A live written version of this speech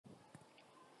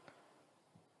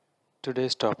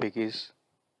Today's topic is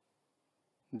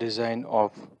design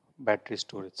of battery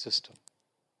storage system,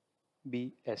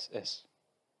 BSS.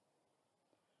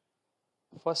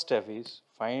 First step is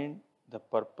find the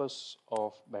purpose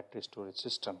of battery storage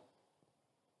system.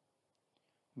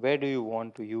 Where do you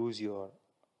want to use your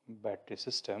battery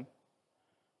system?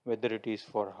 Whether it is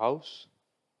for house,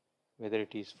 whether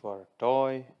it is for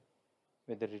toy,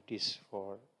 whether it is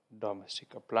for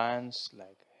domestic appliance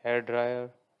like hair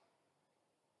dryer.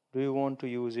 Do you want to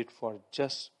use it for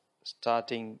just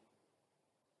starting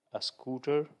a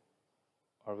scooter,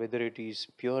 or whether it is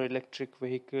pure electric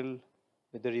vehicle,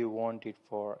 whether you want it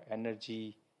for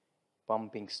energy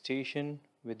pumping station,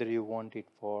 whether you want it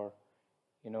for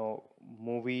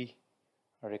movie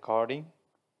recording,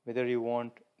 whether you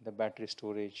want the battery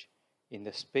storage in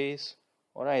the space,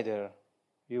 or either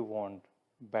you want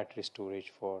battery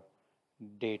storage for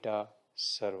data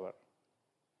server.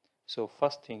 So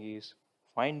first thing is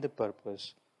find the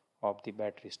purpose of the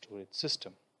battery storage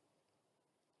system.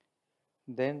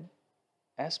 Then,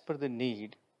 as per the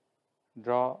need,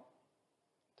 draw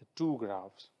the two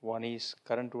graphs. One is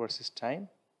current versus time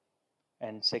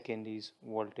and second is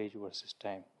voltage versus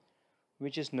time,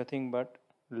 which is nothing but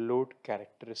load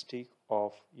characteristic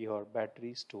of your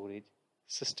battery storage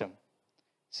system.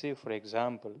 Say for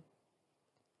example,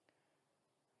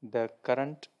 the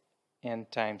current and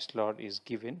time slot is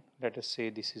given. Let us say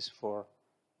this is for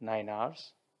 9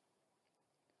 hours.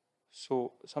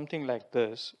 So something like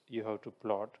this you have to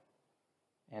plot,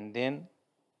 and then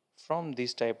from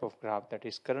this type of graph, that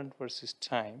is current versus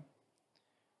time,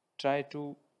 try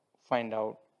to find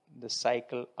out the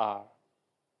cycle hour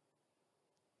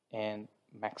and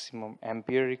maximum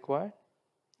ampere required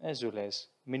as well as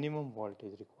minimum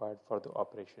voltage required for the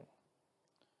operation.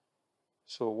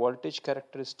 So voltage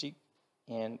characteristic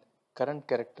and current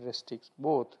characteristics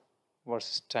both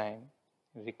versus time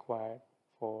required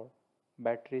for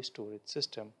battery storage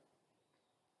system.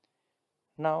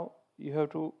 Now you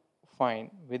have to find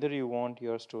whether you want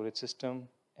your storage system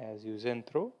as use and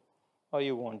throw or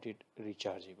you want it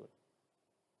rechargeable.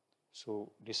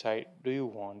 So decide, do you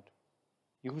want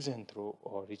use and throw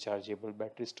or rechargeable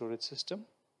battery storage system?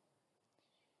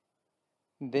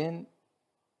 Then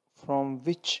from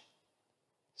which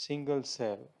single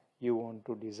cell you want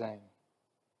to design.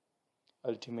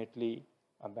 Ultimately,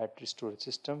 a battery storage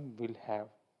system will have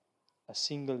a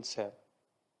single cell,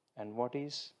 and what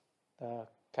is the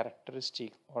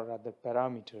characteristic or rather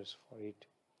parameters for it?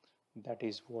 That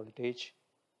is voltage,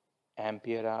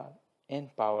 ampere hour and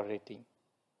power rating.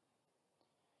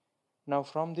 Now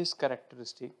from this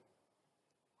characteristic,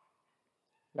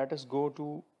 let us go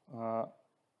to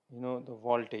the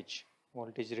voltage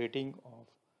rating of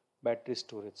battery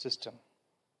storage system.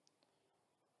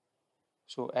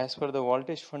 So as per the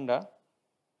voltage funda,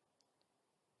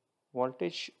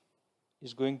 voltage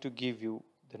is going to give you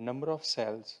the number of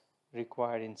cells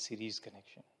required in series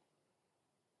connection.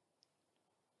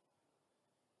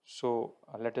 So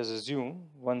let us assume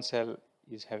one cell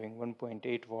is having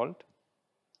 1.8 volt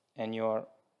and your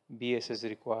BSS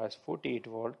requires 48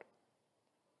 volt.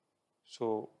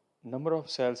 So number of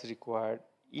cells required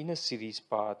in a series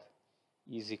path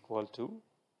is equal to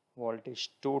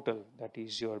voltage total, that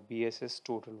is your BSS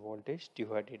total voltage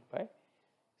divided by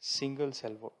single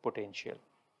cell potential,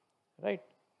 right?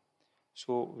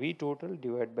 So V total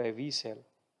divided by V cell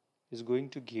is going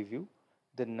to give you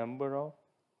the number of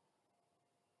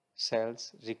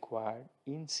cells required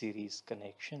in series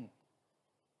connection.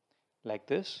 Like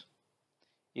this,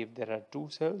 if there are two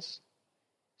cells,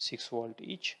 6 volt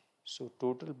each, so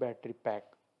total battery pack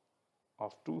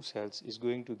of two cells is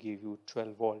going to give you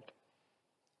 12 volt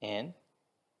and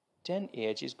 10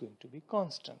 Ah is going to be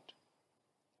constant,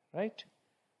 right?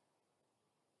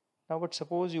 Now but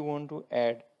suppose you want to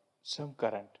add some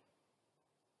current.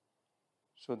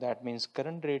 So that means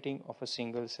current rating of a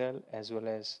single cell as well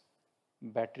as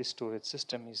battery storage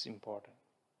system is important,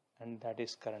 and that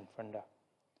is current funda.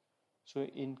 So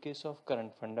in case of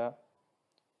current funda,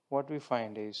 what we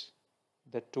find is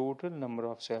the total number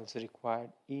of cells required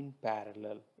in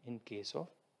parallel in case of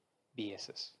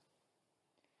BSS.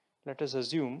 Let us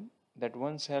assume that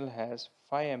one cell has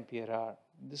 5 ampere hour.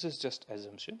 This is just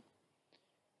assumption,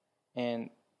 and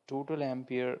total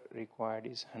ampere required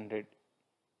is 100.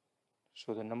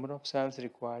 So the number of cells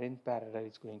required in parallel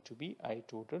is going to be I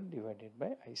total divided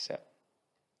by I cell.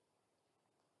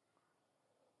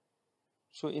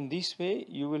 So in this way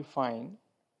you will find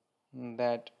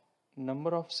that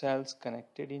number of cells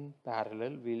connected in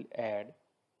parallel will add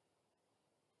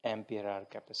ampere hour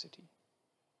capacity.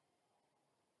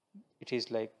 It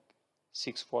is like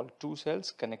 6 volt 2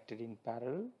 cells connected in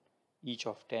parallel, each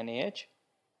of 10 Ah,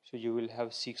 So you will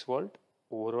have 6 volt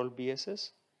overall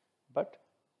BSS, but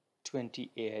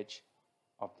 20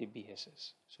 Ah of the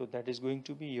BSS. So that is going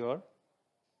to be your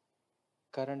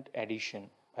current addition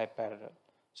by parallel.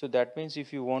 So that means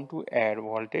if you want to add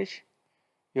voltage,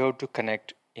 you have to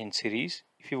connect in series.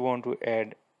 If you want to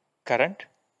add current,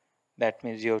 that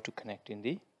means you have to connect in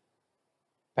the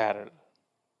parallel.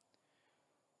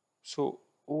 So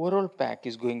overall pack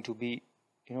is going to be,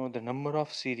 the number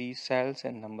of series cells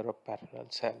and number of parallel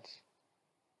cells.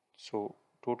 So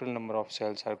total number of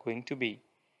cells are going to be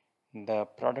the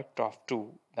product of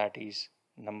two, that is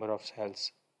number of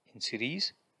cells in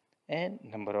series and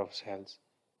number of cells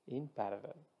in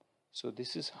parallel. So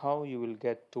this is how you will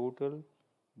get total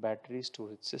battery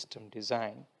storage system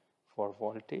design for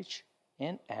voltage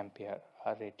and ampere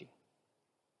hour rating.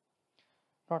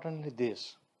 Not only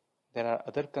this, there are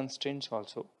other constraints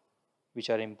also which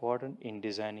are important in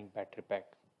designing battery pack.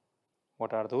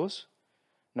 What are those?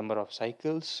 Number of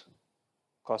cycles,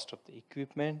 cost of the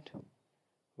equipment,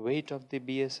 weight of the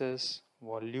BSS,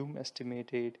 volume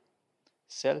estimated,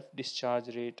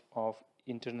 self-discharge rate of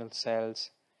internal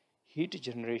cells, heat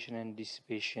generation and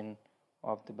dissipation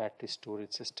of the battery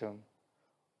storage system,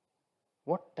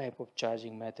 what type of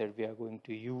charging method we are going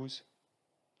to use,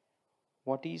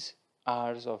 what is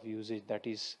hours of usage, that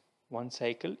is one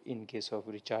cycle in case of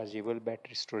rechargeable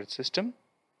battery storage system,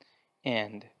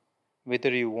 and whether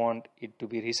you want it to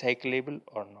be recyclable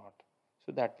or not.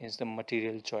 So that means the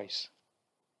material choice.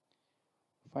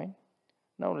 Fine.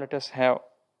 Now let us have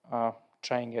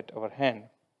trying at our hand.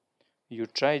 You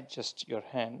try just your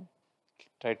hand,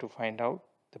 try to find out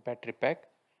the battery pack,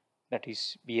 that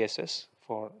is BSS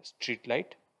for street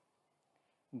light.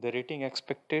 The rating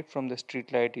expected from the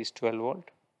street light is 12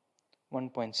 volt,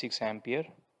 1.6 ampere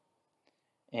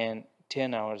and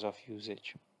 10 hours of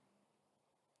usage.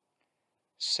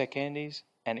 Second is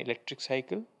an electric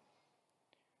cycle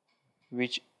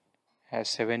which has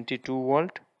 72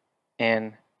 volt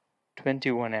and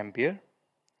 21 ampere,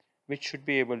 which should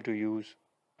be able to use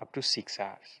up to 6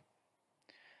 hours.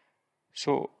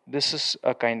 So this is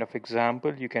a kind of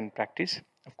example you can practice.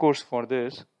 Of course, for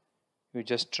this you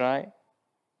just try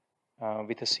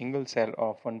with a single cell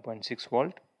of 1.6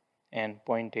 volt and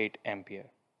 0.8 ampere.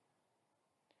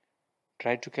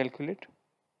 Try to calculate.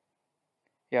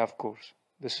 Yeah, of course,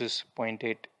 this is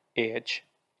 0.8 Ah.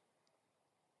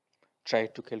 Try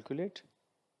to calculate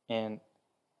and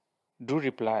do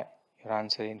reply your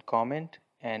answer in comment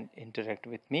and interact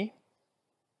with me.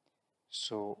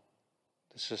 So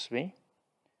this is me.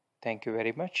 Thank you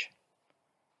very much.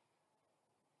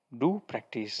 Do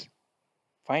practice,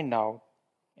 find out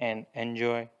and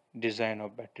enjoy design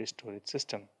of battery storage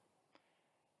system.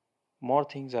 More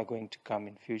things are going to come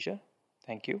in future.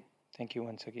 Thank you. Thank you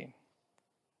once again.